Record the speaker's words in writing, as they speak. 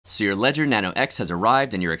So your Ledger Nano X has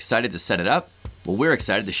arrived and you're excited to set it up? Well, we're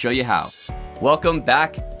excited to show you how. Welcome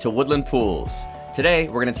back to Woodland Pools. Today,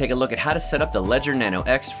 we're gonna take a look at how to set up the Ledger Nano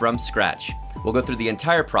X from scratch. We'll go through the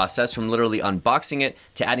entire process from literally unboxing it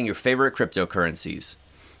to adding your favorite cryptocurrencies.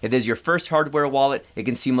 If this is your first hardware wallet, it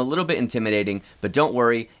can seem a little bit intimidating, but don't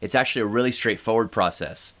worry, it's actually a really straightforward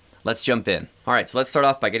process. Let's jump in. All right, so let's start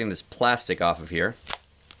off by getting this plastic off of here.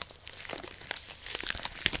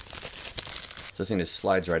 So this thing just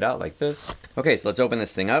slides right out like this. Okay, so let's open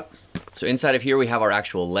this thing up. So inside of here we have our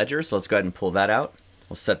actual ledger, so let's go ahead and pull that out.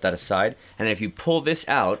 We'll set that aside. And if you pull this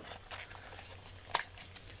out,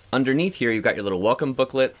 underneath here you've got your little welcome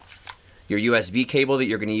booklet, your USB cable that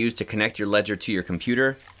you're going to use to connect your ledger to your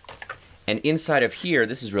computer. And inside of here,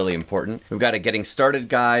 this is really important, we've got a getting started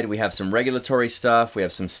guide, we have some regulatory stuff, we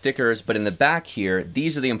have some stickers, but in the back here,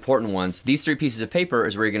 these are the important ones. These 3 pieces of paper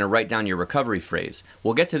is where you're gonna write down your recovery phrase.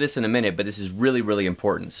 We'll get to this in a minute, but this is really, really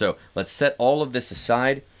important. So let's set all of this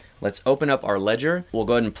aside. Let's open up our ledger. We'll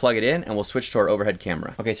go ahead and plug it in and we'll switch to our overhead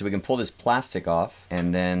camera. Okay, so we can pull this plastic off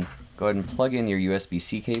and then go ahead and plug in your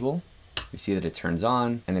USB-C cable. You see that it turns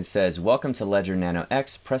on and it says, welcome to Ledger Nano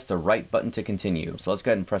X, press the right button to continue. So let's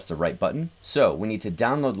go ahead and press the right button. So we need to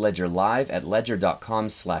download Ledger Live at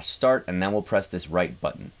ledger.com/start and then we'll press this right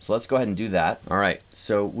button. So let's go ahead and do that. All right,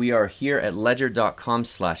 so we are here at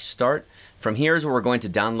ledger.com/start. From here is where we're going to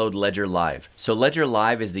download Ledger Live. So Ledger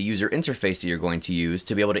Live is the user interface that you're going to use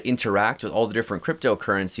to be able to interact with all the different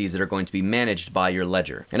cryptocurrencies that are going to be managed by your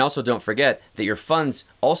ledger. And also don't forget that your funds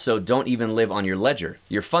also don't even live on your ledger.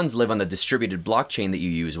 Your funds live on the distributed blockchain that you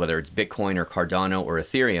use, whether it's Bitcoin or Cardano or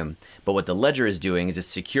Ethereum. But what the ledger is doing is it's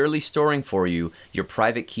securely storing for you your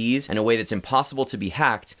private keys in a way that's impossible to be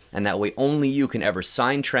hacked, and that way only you can ever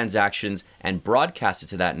sign transactions and broadcast it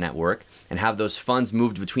to that network and have those funds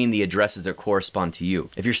moved between the addresses that correspond to you.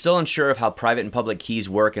 If you're still unsure of how private and public keys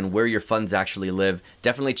work and where your funds actually live,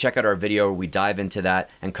 definitely check out our video where we dive into that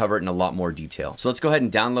and cover it in a lot more detail. So let's go ahead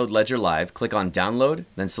and download Ledger Live. Click on download,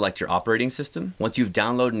 then select your operating system. Once you've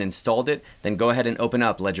downloaded and installed it, then go ahead and open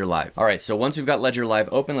up Ledger Live. All right, so once we've got Ledger Live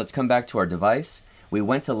open, let's come back to our device. We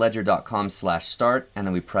went to ledger.com/start and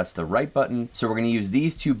then we pressed the right button. So we're going to use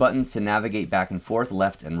these 2 buttons to navigate back and forth,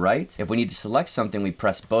 left and right. If we need to select something, we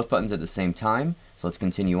press both buttons at the same time. So let's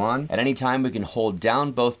continue on. At any time, we can hold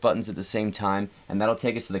down both buttons at the same time, and that'll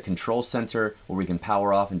take us to the control center where we can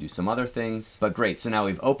power off and do some other things. But great, so now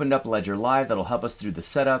we've opened up Ledger Live. That'll help us through the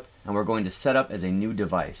setup, and we're going to set up as a new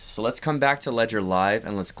device. So let's come back to Ledger Live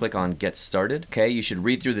and let's click on Get Started. Okay, you should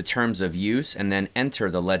read through the terms of use and then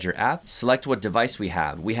enter the Ledger app. Select what device we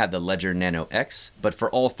have. We have the Ledger Nano X, but for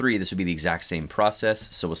all 3, this would be the exact same process.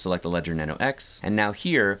 So we'll select the Ledger Nano X, and now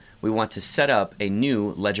here, we want to set up a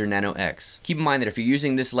new Ledger Nano X. Keep in mind that if you're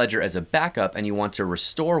using this ledger as a backup and you want to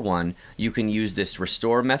restore one, you can use this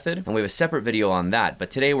restore method, and we have a separate video on that.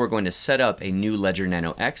 But today we're going to set up a new Ledger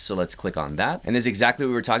Nano X, so let's click on that. And this is exactly what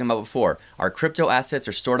we were talking about before. Our crypto assets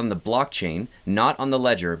are stored on the blockchain, not on the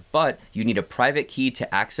ledger, but you need a private key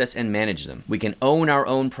to access and manage them. We can own our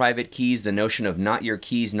own private keys, the notion of not your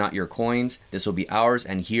keys, not your coins. This will be ours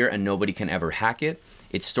and here, and nobody can ever hack it.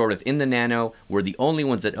 It's stored within the Nano. We're the only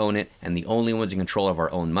ones that own it and the only ones in control of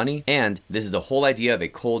our own money. And this is the whole idea of a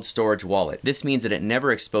cold storage wallet. This means that it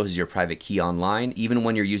never exposes your private key online, even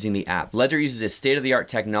when you're using the app. Ledger uses a state-of-the-art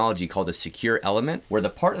technology called a secure element, where the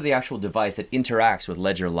part of the actual device that interacts with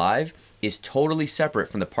Ledger Live is totally separate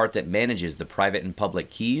from the part that manages the private and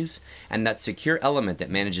public keys. And that secure element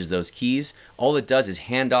that manages those keys, all it does is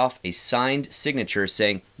hand off a signed signature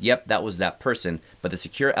saying, yep, that was that person, but the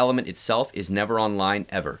secure element itself is never online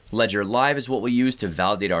ever. Ledger Live is what we use to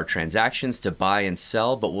validate our transactions, to buy and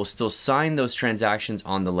sell, but we'll still sign those transactions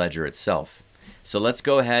on the ledger itself. So let's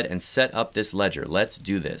go ahead and set up this ledger. Let's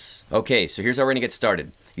do this. Okay, so here's how we're gonna get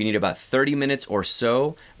started. You need about 30 minutes or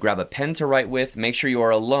so. Grab a pen to write with. Make sure you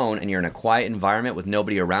are alone and you're in a quiet environment with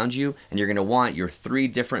nobody around you, and you're gonna want your 3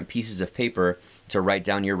 different pieces of paper to write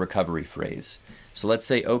down your recovery phrase. So let's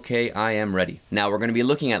say, okay, I am ready. Now we're gonna be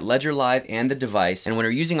looking at Ledger Live and the device, and when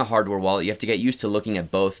you're using a hardware wallet, you have to get used to looking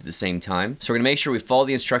at both at the same time. So we're gonna make sure we follow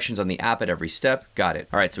the instructions on the app at every step. Got it.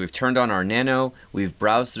 All right, so we've turned on our Nano, we've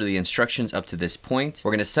browsed through the instructions up to this point.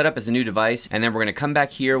 We're gonna set up as a new device, and then we're gonna come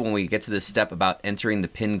back here when we get to this step about entering the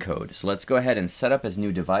PIN code. So let's go ahead and set up as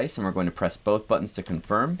new device, and we're going to press both buttons to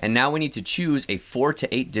confirm. And now we need to choose a 4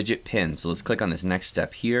 to 8 digit PIN. So let's click on this next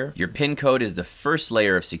step here. Your PIN code is the first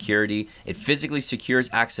layer of security. It physically successfully secures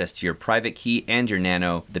access to your private key and your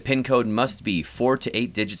Nano, the PIN code must be 4 to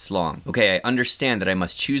 8 digits long. Okay, I understand that I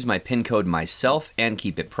must choose my PIN code myself and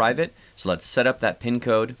keep it private. So let's set up that PIN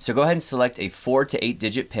code. So go ahead and select a 4 to 8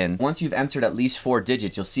 digit PIN. Once you've entered at least 4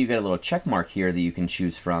 digits, you'll see you get a little check mark here that you can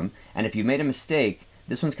choose from. And if you made a mistake,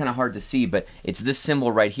 this one's kind of hard to see, but it's this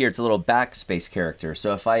symbol right here. It's a little backspace character.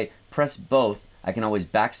 So if I press both, I can always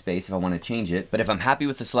backspace if I want to change it. But if I'm happy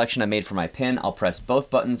with the selection I made for my PIN, I'll press both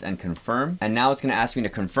buttons and confirm. And now it's going to ask me to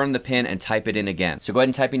confirm the PIN and type it in again. So go ahead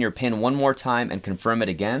and type in your PIN one more time and confirm it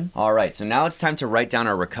again. All right, so now it's time to write down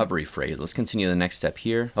our recovery phrase. Let's continue the next step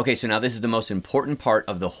here. Okay, so now this is the most important part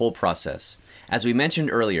of the whole process. As we mentioned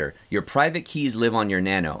earlier, your private keys live on your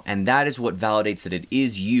Nano, and that is what validates that it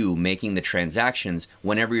is you making the transactions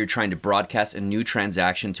whenever you're trying to broadcast a new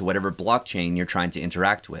transaction to whatever blockchain you're trying to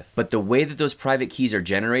interact with. But the way that those private keys are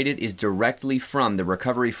generated is directly from the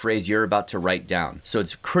recovery phrase you're about to write down. So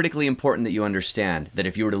it's critically important that you understand that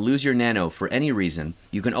if you were to lose your Nano for any reason,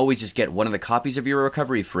 you can always just get one of the copies of your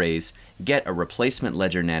recovery phrase, get a replacement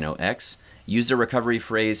Ledger Nano X, use the recovery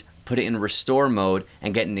phrase, put it in restore mode,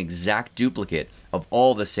 and get an exact duplicate of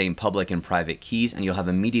all the same public and private keys, and you'll have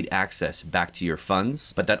immediate access back to your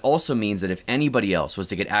funds. But that also means that if anybody else was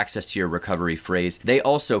to get access to your recovery phrase, they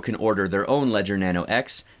also can order their own Ledger Nano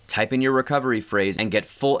X, type in your recovery phrase, and get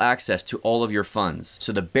full access to all of your funds.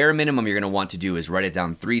 So the bare minimum you're going to want to do is write it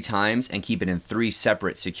down 3 times and keep it in 3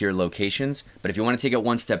 separate secure locations. But if you want to take it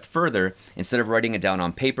one step further, instead of writing it down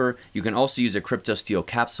on paper, you can also use a CryptoSteel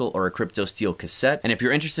capsule or a CryptoSteel cassette. And if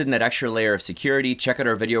you're interested in that extra layer of security, check out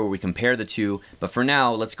our video where we compare the two. But for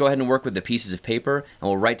now, let's go ahead and work with the pieces of paper, and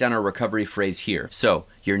we'll write down our recovery phrase here. So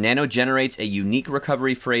your Nano generates a unique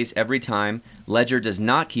recovery phrase every time. Ledger does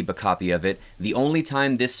not keep a copy of it. The only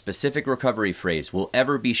time this specific recovery phrase will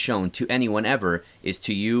ever be shown to anyone ever is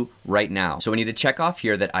to you right now. So we need to check off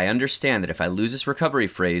here that I understand that if I lose this recovery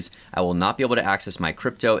phrase, I will not be able to access my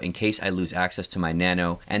crypto in case I lose access to my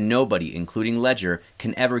Nano, and nobody, including Ledger,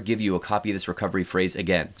 can ever give you a copy of this recovery phrase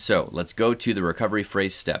again. So let's go to the recovery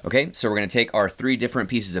phrase step. Okay, so we're going to take our 3 different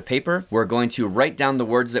pieces of paper. We're going to write down the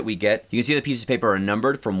words that we get. You can see the pieces of paper are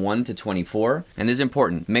numbered from 1 to 24, and this is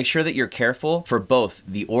important. Make sure that you're careful for both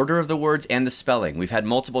the order of the words and the spelling. We've had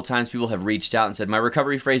multiple times people have reached out and said, my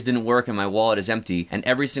recovery phrase didn't work and my wallet is empty, and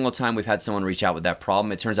every single time we've had someone reach out with that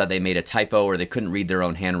problem, it turns out they made a typo or they couldn't read their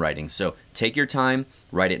own handwriting. So take your time,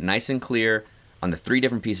 write it nice and clear on the 3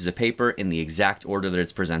 different pieces of paper in the exact order that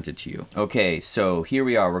it's presented to you. Okay, so here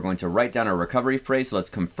we are. We're going to write down our recovery phrase. So let's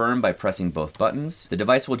confirm by pressing both buttons. The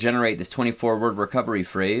device will generate this 24-word recovery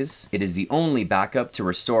phrase. It is the only backup to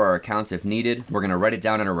restore our accounts if needed. We're gonna write it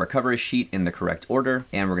down on a recovery sheet in the correct order,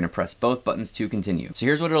 and we're gonna press both buttons to continue. So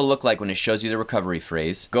here's what it'll look like when it shows you the recovery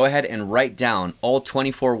phrase. Go ahead and write down all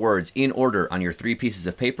 24 words in order on your 3 pieces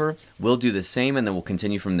of paper. We'll do the same, and then we'll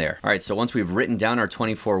continue from there. All right, so once we've written down our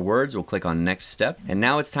 24 words, we'll click on next step. And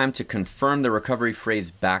now it's time to confirm the recovery phrase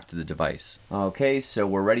back to the device. Okay, so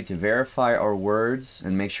we're ready to verify our words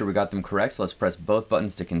and make sure we got them correct. So let's press both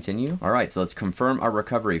buttons to continue. All right, so let's confirm our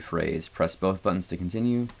recovery phrase. Press both buttons to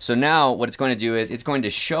continue. So now what it's going to do is it's going to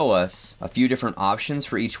show us a few different options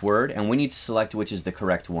for each word, and we need to select which is the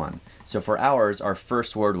correct one. So for ours, our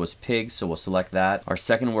first word was pig, so we'll select that. Our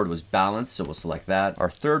second word was balance, so we'll select that. Our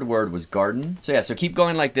third word was garden. So yeah, so keep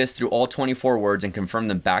going like this through all 24 words and confirm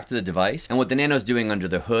them back to the device. And what the Nano's doing under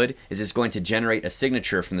the hood is it's going to generate a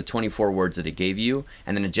signature from the 24 words that it gave you,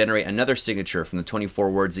 and then generate another signature from the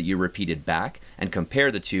 24 words that you repeated back, and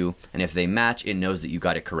compare the two, and if they match, it knows that you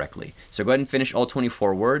got it correctly. So go ahead and finish all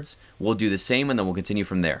 24 words. We'll do the same, and then we'll continue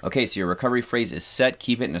from there. Okay, so your recovery phrase is set.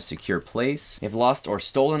 Keep it in a secure place. If lost or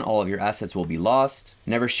stolen, all of your assets will be lost.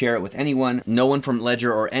 Never share it with anyone. No one from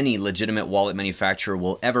Ledger or any legitimate wallet manufacturer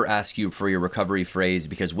will ever ask you for your recovery phrase,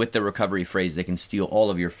 because with the recovery phrase, they can steal all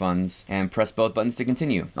of your funds. And press both buttons to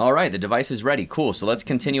continue. All right, the device is ready. Cool. So let's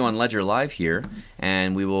continue on Ledger Live here,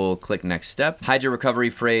 and we will click next step. Hide your recovery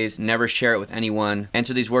phrase. Never share it with anyone.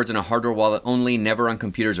 Enter these words in a hardware wallet only. Never on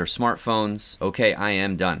computers or smartphones. Okay, I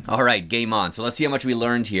am done. All right, game on. So let's see how much we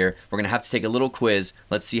learned here. We're gonna have to take a little quiz.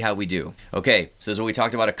 Let's see how we do. Okay, so this is what we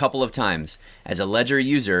talked about a couple of times. As a Ledger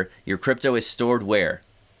user, your crypto is stored where?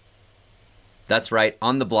 That's right,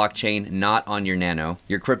 on the blockchain, not on your Nano.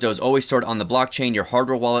 Your crypto is always stored on the blockchain. Your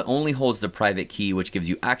hardware wallet only holds the private key, which gives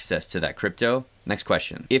you access to that crypto. Next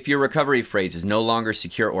question. If your recovery phrase is no longer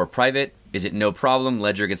secure or private, is it no problem,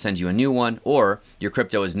 Ledger can send you a new one, or your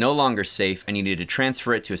crypto is no longer safe and you need to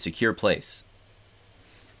transfer it to a secure place?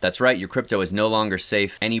 That's right, your crypto is no longer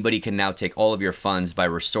safe. Anybody can now take all of your funds by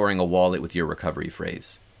restoring a wallet with your recovery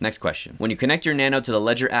phrase. Next question. When you connect your Nano to the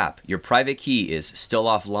Ledger app, your private key is still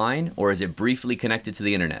offline, or is it briefly connected to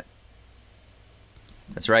the internet?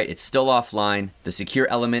 That's right, it's still offline. The secure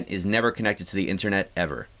element is never connected to the internet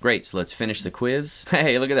ever. Great, so let's finish the quiz.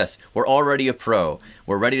 Hey, look at this. We're already a pro.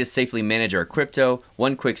 We're ready to safely manage our crypto.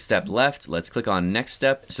 One quick step left. Let's click on next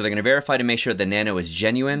step. So they're gonna verify to make sure the Nano is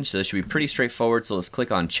genuine. So this should be pretty straightforward. So let's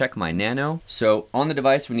click on check my Nano. So on the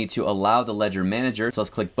device, we need to allow the Ledger Manager. So let's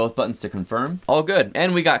click both buttons to confirm. All good,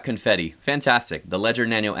 and we got confetti. Fantastic. The Ledger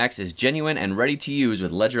Nano X is genuine and ready to use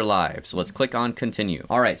with Ledger Live. So let's click on continue.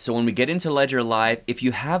 All right, so when we get into Ledger Live, if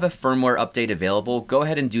you have a firmware update available, go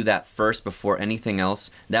ahead and do that first before anything else.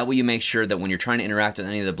 That way you make sure that when you're trying to interact with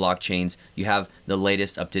any of the blockchains, you have the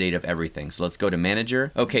latest up to date of everything. So let's go to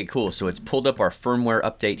manager. Okay, cool. So it's pulled up our firmware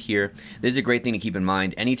update here. This is a great thing to keep in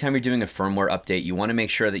mind. Anytime you're doing a firmware update, you want to make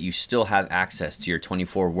sure that you still have access to your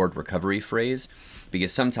 24-word recovery phrase,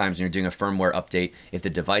 because sometimes when you're doing a firmware update, if the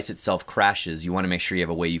device itself crashes, you want to make sure you have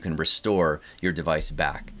a way you can restore your device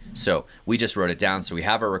back. So we just wrote it down. So we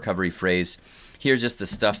have our recovery phrase. Here's just the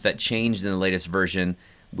stuff that changed in the latest version.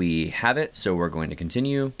 We have it, so we're going to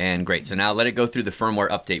continue, and great. So now let it go through the firmware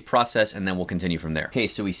update process, and then we'll continue from there. Okay,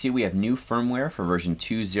 so we see we have new firmware for version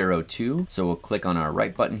 2.02. So we'll click on our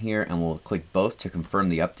right button here, and we'll click both to confirm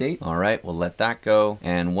the update. All right, we'll let that go.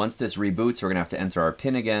 And once this reboots, we're gonna have to enter our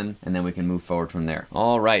PIN again, and then we can move forward from there.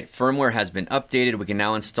 All right, firmware has been updated. We can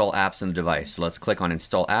now install apps on the device. So let's click on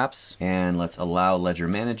install apps, and let's allow Ledger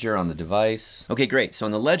Manager on the device. Okay, great. So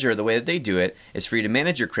on the Ledger, the way that they do it is for you to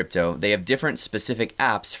manage your crypto. They have different specific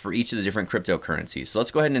apps for each of the different cryptocurrencies. So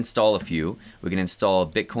let's go ahead and install a few. We can install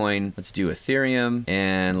Bitcoin, let's do Ethereum,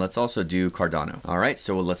 and let's also do Cardano. All right,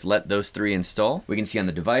 so let's let those three install. We can see on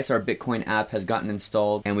the device our Bitcoin app has gotten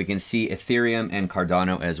installed, and we can see Ethereum and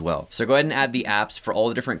Cardano as well. So go ahead and add the apps for all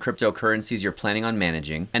the different cryptocurrencies you're planning on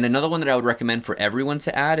managing. And another one that I would recommend for everyone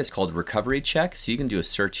to add is called Recovery Check. So you can do a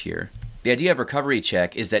search here. The idea of recovery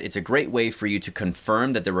check is that it's a great way for you to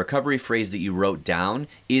confirm that the recovery phrase that you wrote down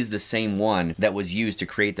is the same one that was used to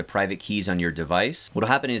create the private keys on your device. What'll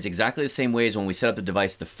happen is exactly the same way as when we set up the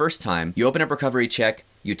device the first time. You open up recovery check,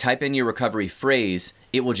 you type in your recovery phrase,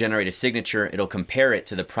 it will generate a signature, it'll compare it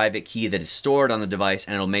to the private key that is stored on the device,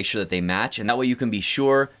 and it'll make sure that they match. And that way you can be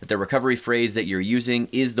sure that the recovery phrase that you're using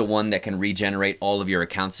is the one that can regenerate all of your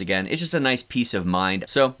accounts again. It's just a nice peace of mind.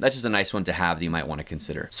 So that's just a nice one to have that you might want to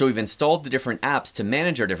consider. So we've installed the different apps to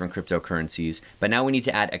manage our different cryptocurrencies, but now we need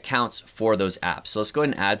to add accounts for those apps. So let's go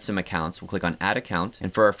ahead and add some accounts. We'll click on add account.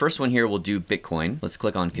 And for our first one here, we'll do Bitcoin. Let's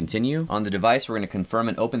click on continue. On the device, we're going to confirm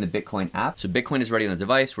and open the Bitcoin app. So Bitcoin is ready on the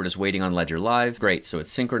device. We're just waiting on Ledger Live. Great, so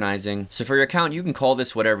it's synchronizing. So for your account, you can call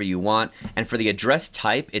this whatever you want. And for the address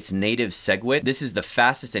type, it's native SegWit. This is the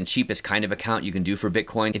fastest and cheapest kind of account you can do for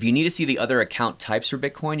Bitcoin. If you need to see the other account types for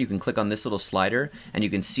Bitcoin, you can click on this little slider and you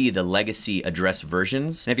can see the legacy address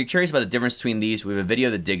versions. And if you're curious about the difference between these, we have a video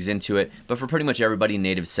that digs into it, but for pretty much everybody,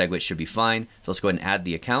 native SegWit should be fine. So let's go ahead and add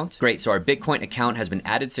the account. Great, so our Bitcoin account has been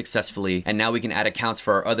added successfully, and now we can add accounts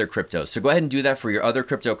for our other cryptos. So go ahead and do that for your other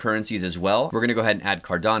cryptocurrencies as well. We're gonna go ahead and add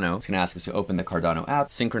Cardano. It's gonna ask us to open the Cardano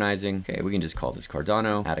app, synchronizing. Okay, we can just call this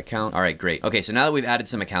Cardano, add account. All right, great. Okay, so now that we've added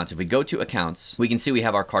some accounts, if we go to accounts, we can see we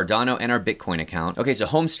have our Cardano and our Bitcoin account. Okay, so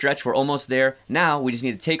home stretch, we're almost there. Now we just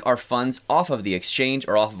need to take our funds off of the exchange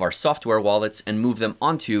or off of our software wallets and move them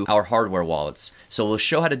onto our hardware wallets. So we'll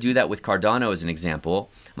show how to do that with Cardano as an example.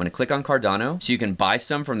 I'm gonna click on Cardano. So you can buy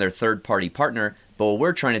some from their third-party partner, but what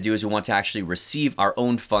we're trying to do is we want to actually receive our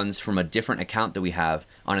own funds from a different account that we have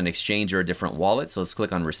on an exchange or a different wallet. So let's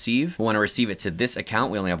click on receive. We want to receive it to this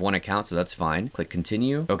account. We only have one account, so that's fine. Click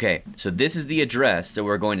continue. Okay, so this is the address that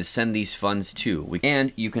we're going to send these funds to.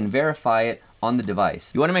 And you can verify it on the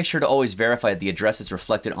device. You want to make sure to always verify that the address that's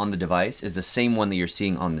reflected on the device is the same one that you're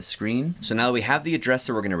seeing on the screen. So now that we have the address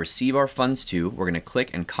that we're going to receive our funds to, we're going to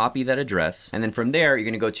click and copy that address. And then from there, you're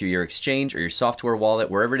going to go to your exchange or your software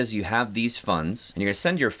wallet, wherever it is you have these funds, and you're going to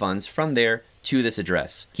send your funds from there to this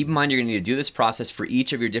address. Keep in mind you're going to need to do this process for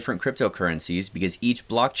each of your different cryptocurrencies because each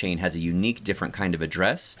blockchain has a unique different kind of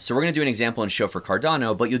address. So we're going to do an example and show for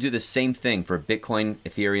Cardano, but you'll do the same thing for Bitcoin,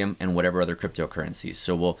 Ethereum, and whatever other cryptocurrencies.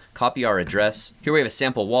 So we'll copy our address. Here we have a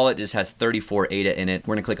sample wallet, it just has 34 ADA in it.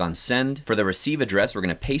 We're going to click on send. For the receive address, we're going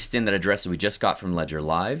to paste in that address that we just got from Ledger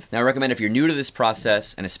Live. Now I recommend if you're new to this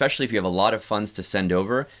process, and especially if you have a lot of funds to send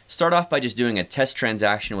over, start off by just doing a test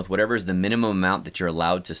transaction with whatever is the minimum amount that you're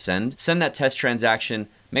allowed to send. Send that test transaction,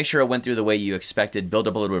 Make sure it went through the way you expected, build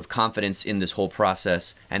up a little bit of confidence in this whole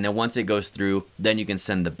process, and then once it goes through, then you can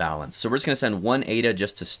send the balance. So we're just gonna send 1 ADA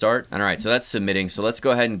just to start. All right, so that's submitting. So let's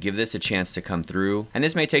go ahead and give this a chance to come through. And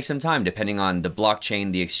this may take some time depending on the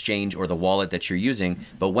blockchain, the exchange, or the wallet that you're using.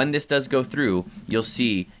 But when this does go through, you'll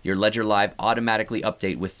see your Ledger Live automatically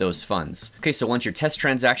update with those funds. Okay, so once your test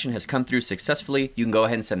transaction has come through successfully, you can go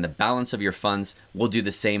ahead and send the balance of your funds. We'll do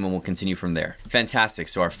the same and we'll continue from there. Fantastic,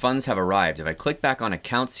 so our funds have arrived. If I click back on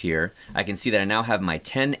accounts here, I can see that I now have my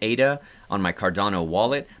 10 ADA on my Cardano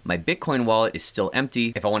wallet. My Bitcoin wallet is still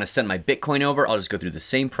empty. If I want to send my Bitcoin over, I'll just go through the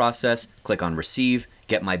same process, click on receive,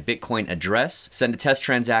 get my Bitcoin address, send a test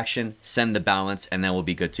transaction, send the balance, and then we'll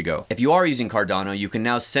be good to go. If you are using Cardano, you can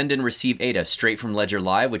now send and receive ADA straight from Ledger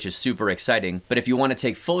Live, which is super exciting. But if you want to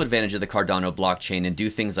take full advantage of the Cardano blockchain and do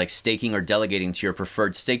things like staking or delegating to your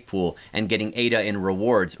preferred stake pool and getting ADA in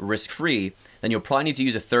rewards risk-free, then you'll probably need to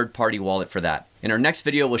use a third-party wallet for that. In our next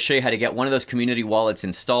video, we'll show you how to get one of those community wallets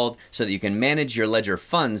installed so that you can manage your Ledger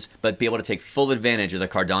funds, but be able to take full advantage of the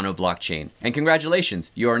Cardano blockchain. And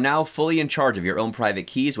congratulations, you are now fully in charge of your own private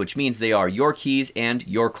keys, which means they are your keys and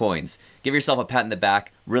your coins. Give yourself a pat in the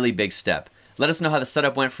back, really big step. Let us know how the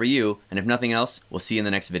setup went for you, and if nothing else, we'll see you in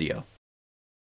the next video.